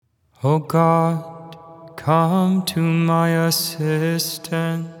O God, come to my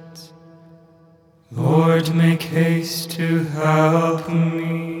assistance. Lord, make haste to help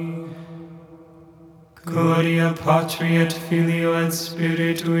me. Gloria Patri et Filio et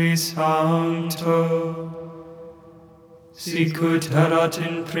Spiritui Sancto, sicut erat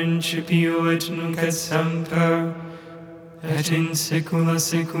in principio et nunc et semper, et in saecula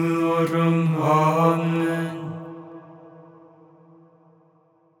saeculorum. Amen.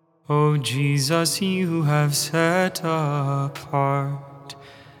 O Jesus, you have set apart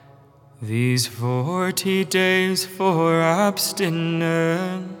these 40 days for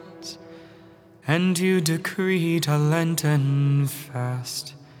abstinence, and you decreed a Lenten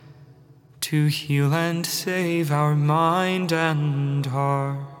fast to heal and save our mind and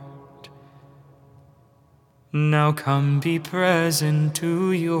heart. Now come, be present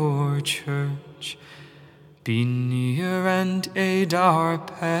to your church. Be near and aid our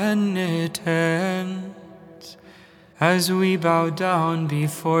penitence, as we bow down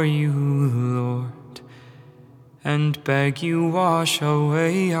before you, Lord, and beg you wash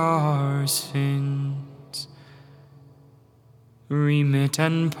away our sins. Remit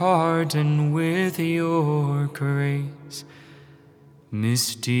and pardon with your grace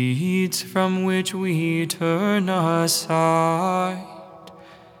misdeeds from which we turn aside.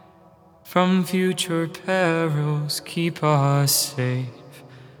 From future perils keep us safe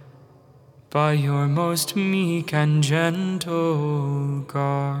by your most meek and gentle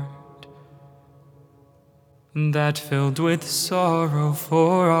guard, that filled with sorrow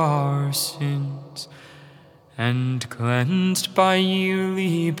for our sins, and cleansed by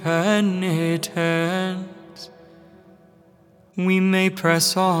yearly penitence, we may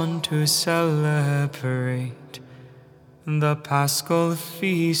press on to celebrate the Paschal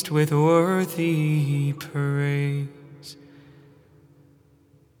feast with worthy praise.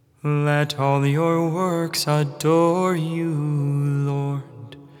 Let all your works adore you,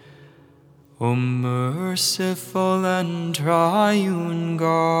 Lord, O merciful and triune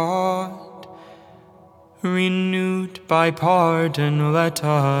God. Renewed by pardon, let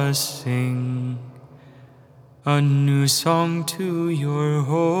us sing a new song to your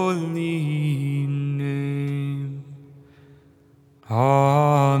holy name.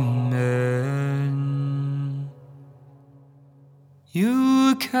 Amen.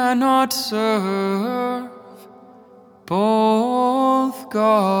 You cannot serve both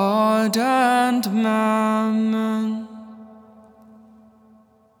God and mammon.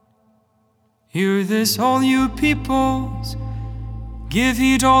 Hear this, all you peoples. Give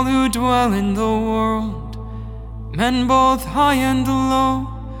heed, all who dwell in the world, men both high and low,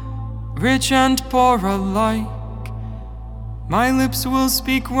 rich and poor alike. My lips will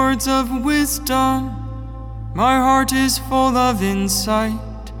speak words of wisdom, my heart is full of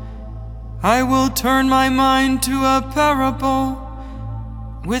insight. I will turn my mind to a parable,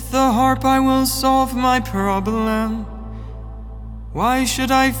 with the harp I will solve my problem. Why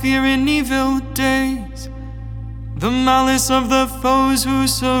should I fear in evil days the malice of the foes who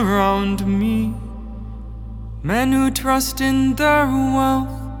surround me? Men who trust in their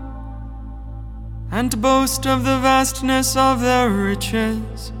wealth and boast of the vastness of their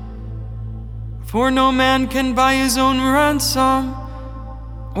riches. For no man can buy his own ransom,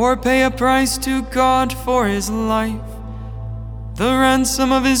 or pay a price to God for his life. The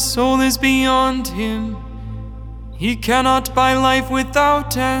ransom of his soul is beyond him. He cannot buy life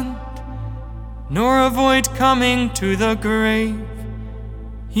without end, nor avoid coming to the grave.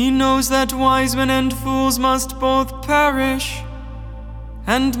 He knows that wise men and fools must both perish,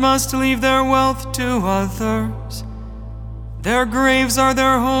 and must leave their wealth to others. Their graves are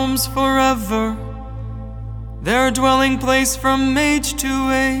their homes forever, their dwelling place from age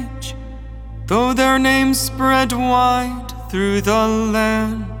to age, though their names spread wide through the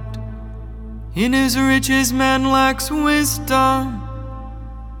land. In his riches man lacks wisdom.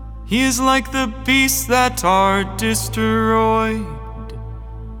 He is like the beasts that are destroyed.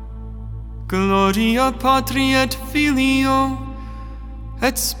 Gloria Patri et Filio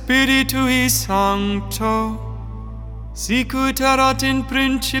et Spiritui Sancto, sicut erat in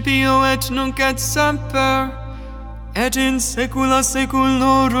principio et nunc et semper, et in saecula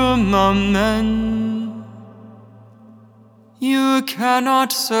saeculorum. Amen. You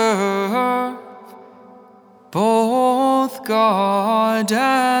cannot serve both God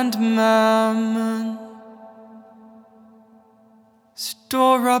and mammon.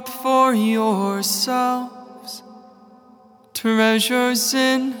 Store up for yourselves treasures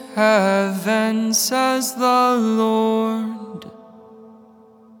in heaven, says the Lord.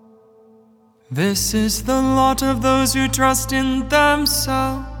 This is the lot of those who trust in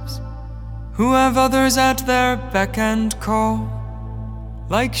themselves who have others at their beck and call.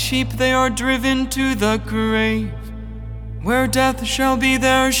 Like sheep they are driven to the grave, where death shall be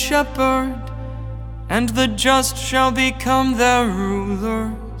their shepherd, and the just shall become their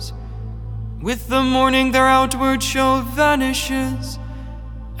rulers. With the morning their outward show vanishes,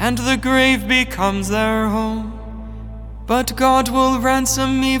 and the grave becomes their home. But God will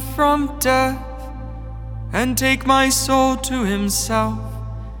ransom me from death, and take my soul to himself.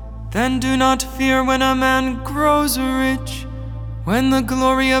 Then do not fear when a man grows rich, when the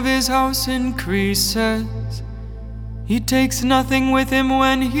glory of his house increases. He takes nothing with him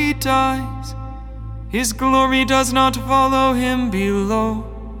when he dies. His glory does not follow him below.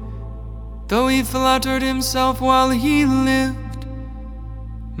 Though he flattered himself while he lived,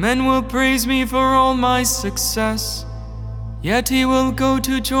 men will praise me for all my success. Yet he will go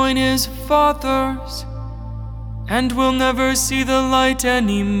to join his fathers, and will never see the light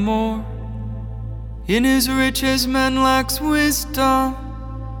anymore. In his riches man lacks wisdom.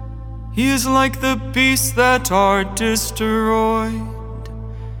 He is like the beasts that are destroyed.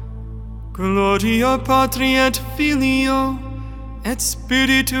 Gloria Patri et Filio et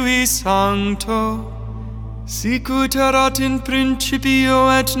Spiritui Sancto, sicut erat in principio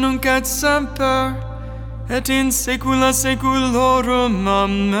et nunc et semper, et in saecula saeculorum.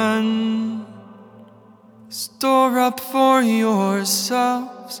 Amen. Store up for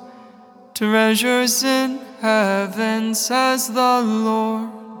yourselves treasures in heaven, says the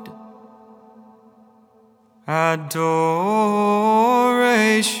Lord. Adoration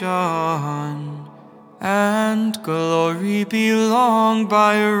and glory belong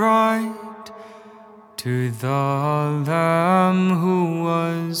by right to the Lamb who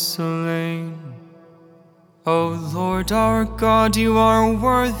was slain. O Lord our God, you are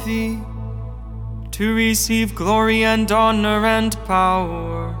worthy to receive glory and honor and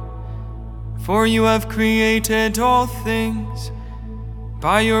power, for you have created all things.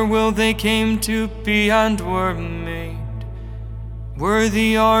 By your will they came to be and were made.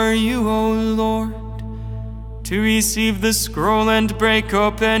 Worthy are you, O Lord, to receive the scroll and break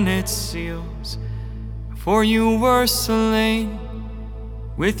open its seals. For you were slain,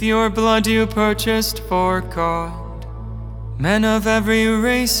 with your blood you purchased for God men of every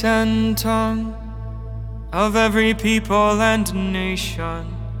race and tongue, of every people and nation.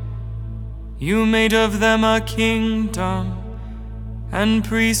 You made of them a kingdom and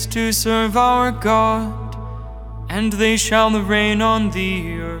priests to serve our God, and they shall reign on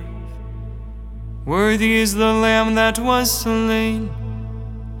the earth. Worthy is the Lamb that was slain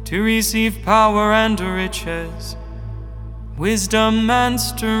to receive power and riches, wisdom and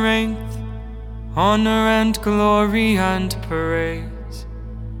strength, honor and glory and praise.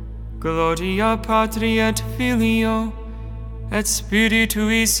 Gloria Patri et Filio et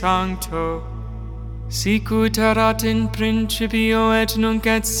Spiritui Sancto, sicut erat in principio et nunc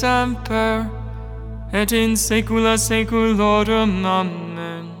et semper, et in saecula saeculorum.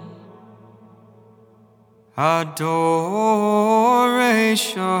 Amen. Adoration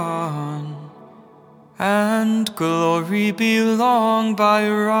and glory belong by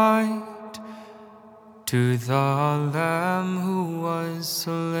right to the Lamb who was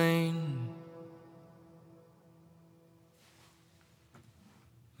slain.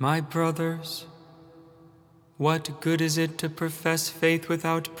 My brothers, what good is it to profess faith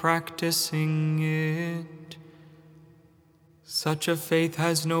without practicing it? Such a faith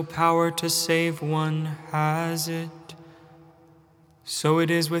has no power to save one, has it? So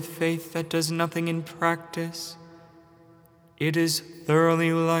it is with faith that does nothing in practice. It is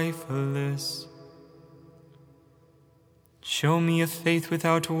thoroughly lifeless. Show me a faith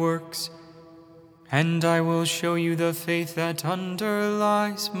without works, and I will show you the faith that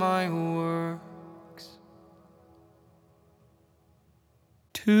underlies my works.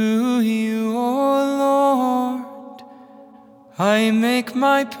 To you, O Lord, I make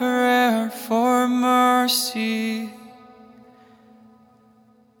my prayer for mercy.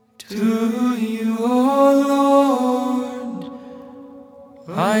 To you, O Lord,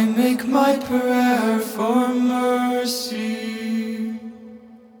 I make my prayer for mercy.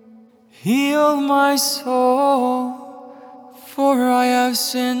 Heal my soul, for I have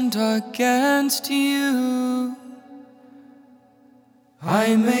sinned against you.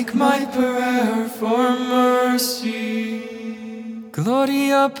 I make my prayer for mercy.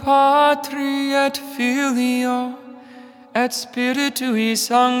 Gloria Patri et Filio et Spiritui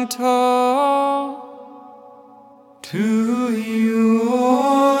Sancto. To you, O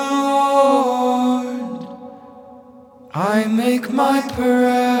Lord, I make my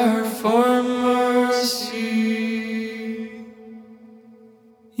prayer for mercy.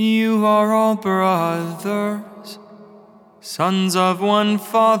 You are all brothers, sons of one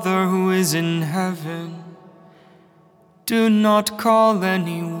Father who is in heaven. Do not call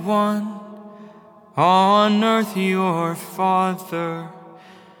anyone on earth your father,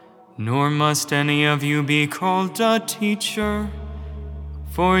 nor must any of you be called a teacher,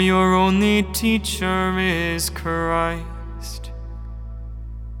 for your only teacher is Christ.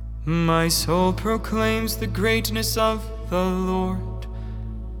 My soul proclaims the greatness of the Lord.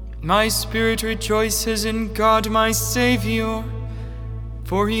 My spirit rejoices in God my Savior,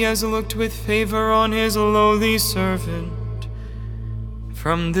 for he has looked with favor on his lowly servant.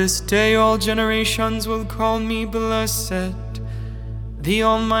 From this day all generations will call me blessed. The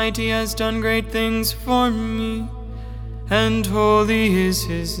Almighty has done great things for me, and holy is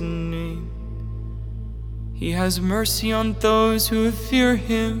his name. He has mercy on those who fear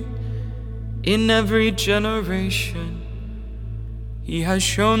him in every generation. He has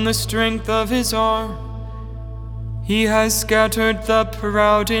shown the strength of his arm. He has scattered the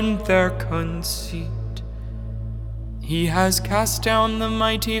proud in their conceit. He has cast down the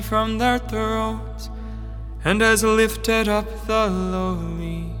mighty from their thrones, and has lifted up the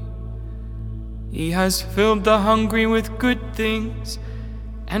lowly. He has filled the hungry with good things,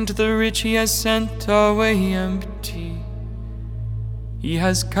 and the rich he has sent away empty. He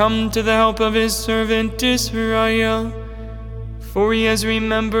has come to the help of his servant Israel, for he has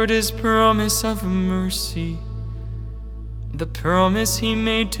remembered his promise of mercy, the promise he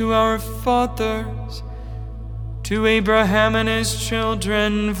made to our fathers, to Abraham and his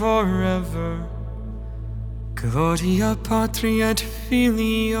children forever. Gloria Patri et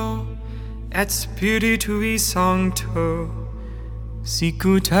Filio et Spiritui Sancto,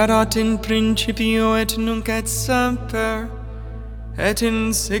 sicut erat in principio et nunc et semper, et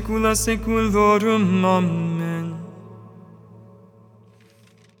in saecula saeculorum. Amen.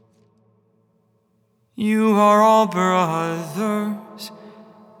 You are all brothers,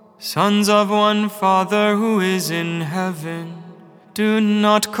 sons of one Father who is in heaven. Do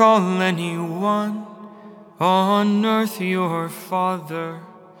not call anyone on earth your father,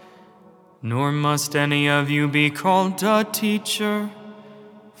 nor must any of you be called a teacher,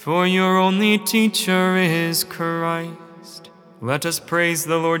 for your only teacher is Christ. Let us praise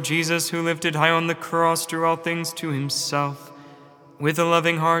the Lord Jesus, who lifted high on the cross drew all things to himself. With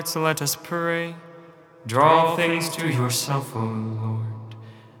loving hearts let us pray. Draw all things to yourself, O Lord.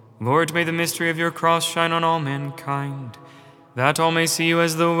 Lord, may the mystery of your cross shine on all mankind, that all may see you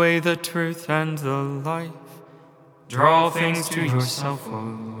as the way, the truth, and the life. Draw all things to yourself, O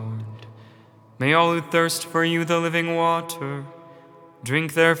Lord. May all who thirst for you, the living water,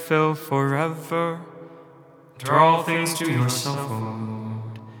 drink their fill forever. Draw all things to yourself, O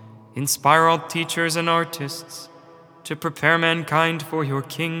Lord. Inspire all teachers and artists to prepare mankind for your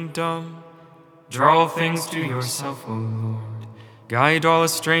kingdom. Draw all things to yourself, O Lord. Guide all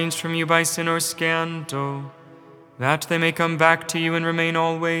estranged from you by sin or scandal, that they may come back to you and remain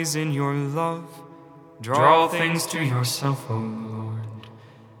always in your love. Draw all things to yourself, O Lord.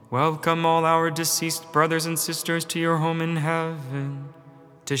 Welcome all our deceased brothers and sisters to your home in heaven,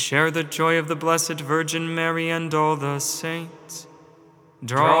 to share the joy of the Blessed Virgin Mary and all the saints.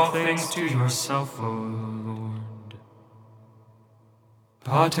 Draw all things to yourself, O Lord.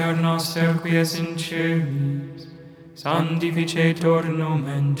 Pater noster qui es in caelis, sanctificetur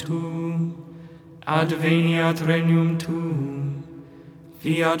nomen tuum, adveniat regnum tuum,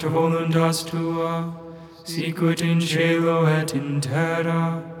 fiat voluntas tua, sicut in cielo et in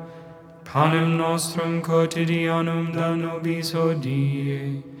terra. Panem nostrum quotidianum da nobis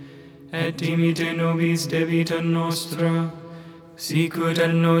hodie, et dimite nobis debita nostra, sicut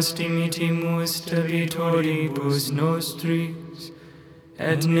et nos dimitimus debitoribus nostris,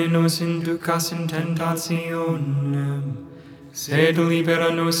 et ne nos inducas in tentationem, sed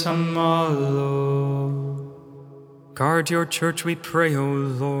libera nos a malo. Guard your church, we pray, O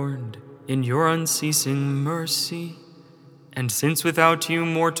Lord, in your unceasing mercy. And since without you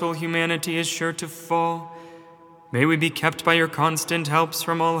mortal humanity is sure to fall, may we be kept by your constant helps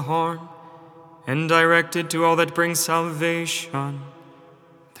from all harm, and directed to all that brings salvation.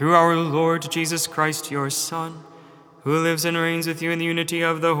 Through our Lord Jesus Christ, your Son, who lives and reigns with you in the unity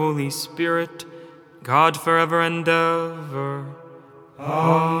of the Holy Spirit, God forever and ever.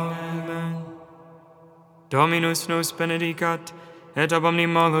 Amen. Dominus nos benedicat, et ab omni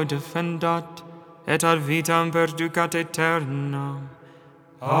malo defendat, et ad vitam perducat aeternam.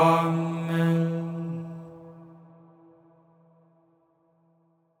 Amen.